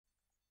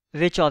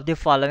Which of the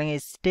following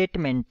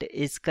statement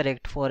is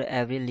correct for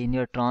every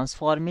linear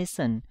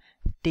transformation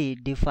T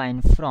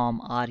defined from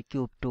R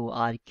cube to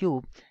R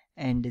cube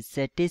and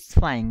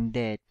satisfying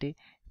that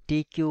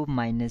T cube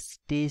minus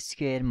T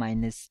square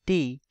minus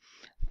T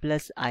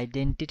plus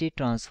identity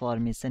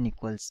transformation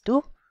equals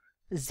to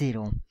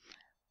 0?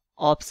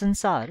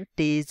 Options are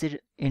T is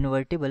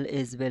invertible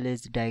as well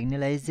as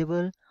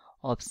diagonalizable.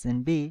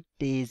 Option B,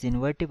 T is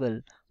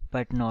invertible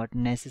but not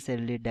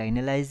necessarily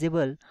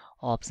diagonalizable.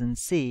 Option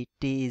C,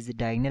 T is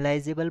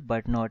diagonalizable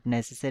but not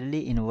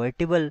necessarily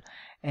invertible,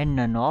 and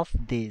none of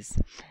these.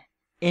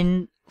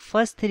 In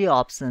first three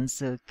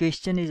options,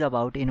 question is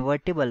about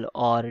invertible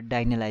or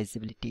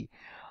diagonalizability.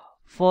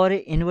 For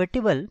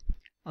invertible,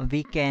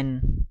 we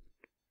can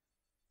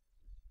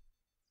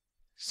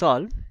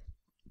solve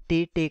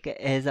T take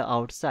as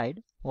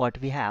outside.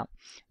 What we have,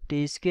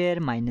 T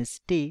square minus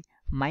T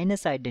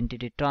minus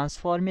identity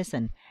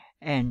transformation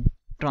and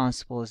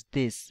transpose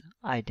this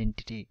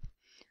identity.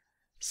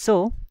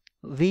 So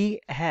we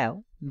have,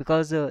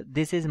 because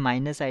this is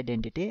minus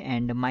identity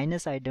and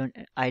minus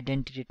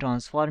identity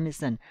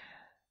transformation,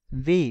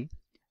 we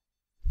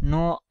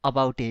know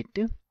about it.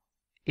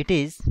 It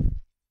is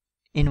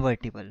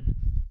invertible,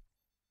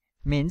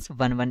 means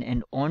 1 1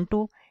 and on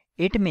 2.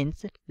 It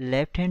means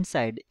left hand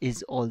side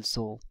is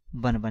also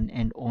 1 1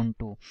 and on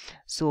 2.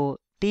 So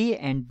T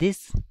and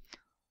this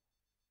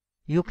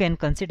you can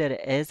consider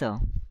as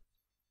a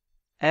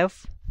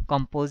F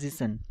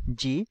composition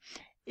G.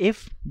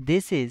 If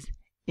this is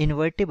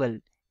invertible,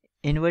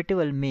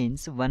 invertible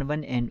means 1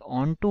 1 and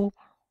on 2.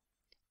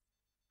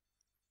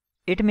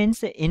 It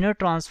means inner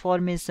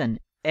transformation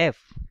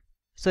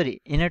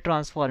inner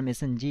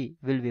transformation G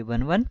will be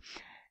 1 1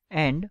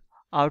 and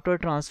outer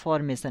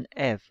transformation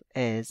F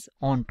as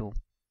on 2.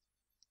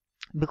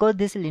 Because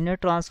this linear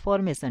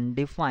transformation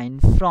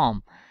defined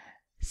from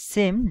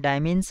same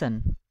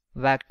dimension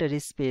vector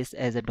space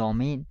as a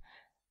domain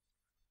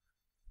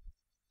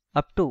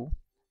up to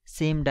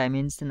same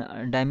dimension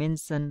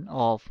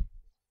of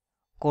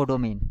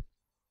codomain.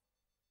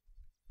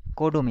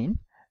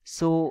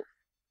 So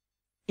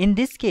in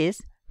this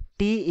case,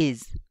 T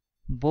is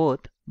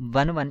both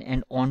 1 1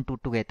 and on 2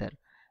 together.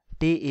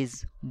 T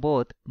is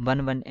both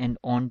 1 1 and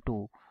on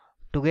 2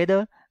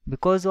 together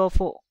because of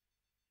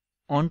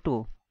on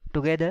 2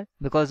 together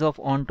because of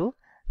on 2.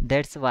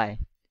 That's why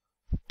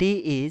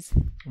T is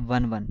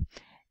 1 1.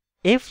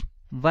 If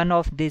one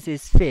of this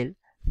is filled,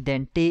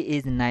 then T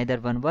is neither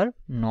 1 1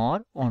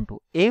 nor on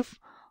 2. If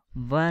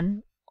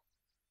one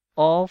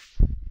of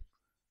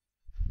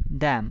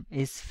them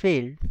is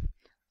filled,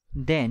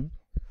 then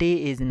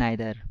T is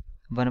neither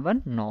 1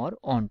 1 nor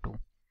on 2.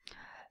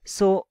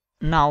 So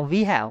now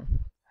we have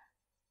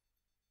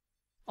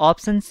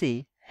option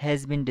C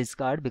has been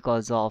discarded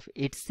because of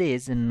it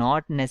says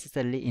not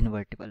necessarily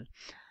invertible.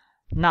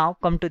 Now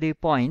come to the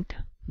point,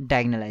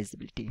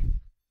 diagonalizability.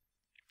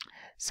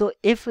 So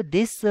if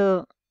this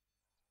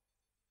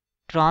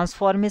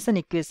transformation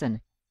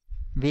equation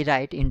we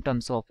write in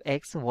terms of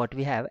x, what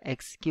we have,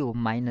 x cube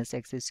minus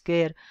x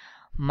square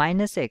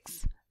minus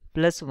x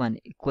plus 1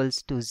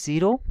 equals to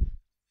 0.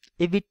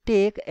 If we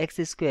take x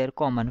square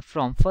common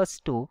from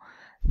first two,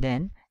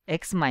 then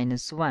x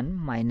minus 1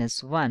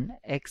 minus 1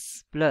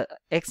 x plus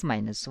x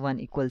minus 1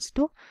 equals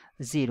to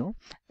 0.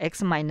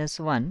 X minus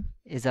 1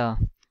 is a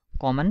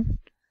common,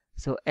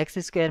 so x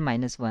square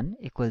minus 1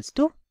 equals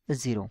to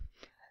 0.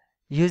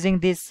 Using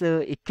this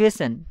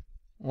equation,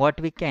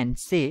 what we can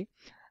say,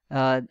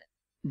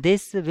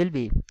 this will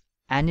be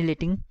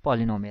annihilating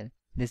polynomial.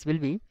 This will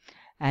be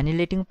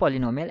annihilating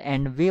polynomial,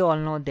 and we all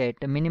know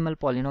that minimal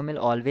polynomial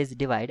always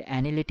divide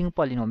annihilating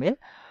polynomial.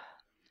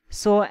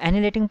 So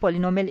annihilating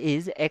polynomial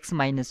is x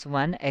minus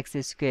 1 x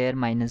square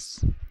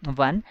minus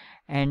 1,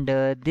 and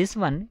this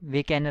one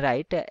we can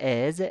write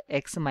as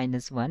x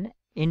minus 1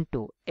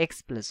 into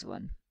x plus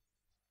 1.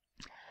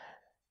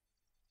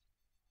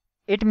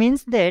 It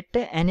means that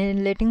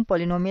annihilating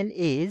polynomial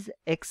is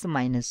x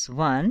minus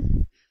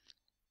 1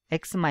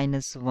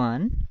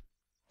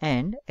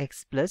 and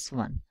x plus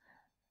 1.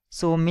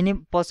 So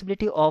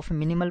possibility of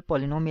minimal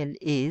polynomial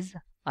is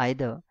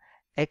either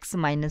x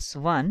minus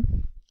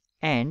 1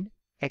 and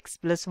x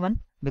plus 1,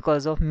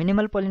 because of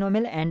minimal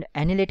polynomial and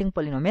annihilating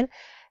polynomial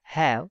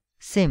have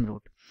same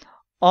root,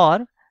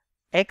 or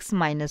x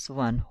minus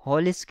 1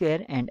 whole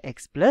square and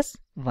x plus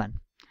 1.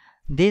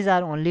 These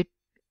are only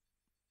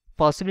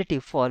possibility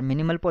for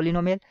minimal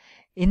polynomial.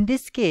 In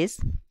this case,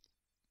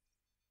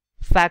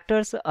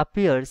 factors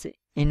appears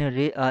in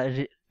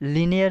a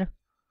linear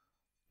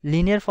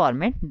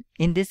format.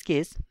 In this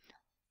case,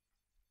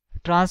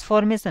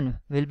 transformation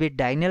will be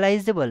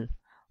diagonalizable,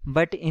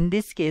 but in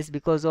this case,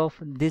 because of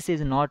this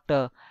is not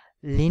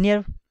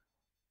linear,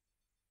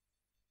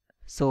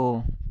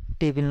 so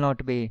T will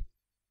not be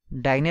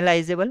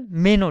diagonalizable,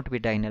 may not be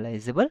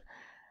diagonalizable.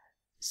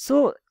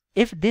 So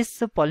if this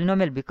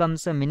polynomial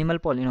becomes a minimal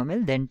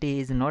polynomial, then T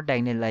is not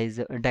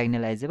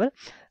diagonalizable.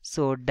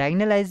 So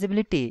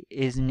diagonalizability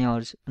is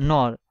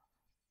not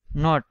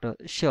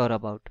sure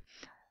about.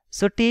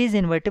 So T is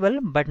invertible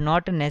but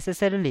not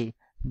necessarily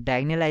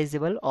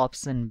diagonalizable,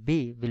 option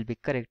B will be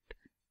correct.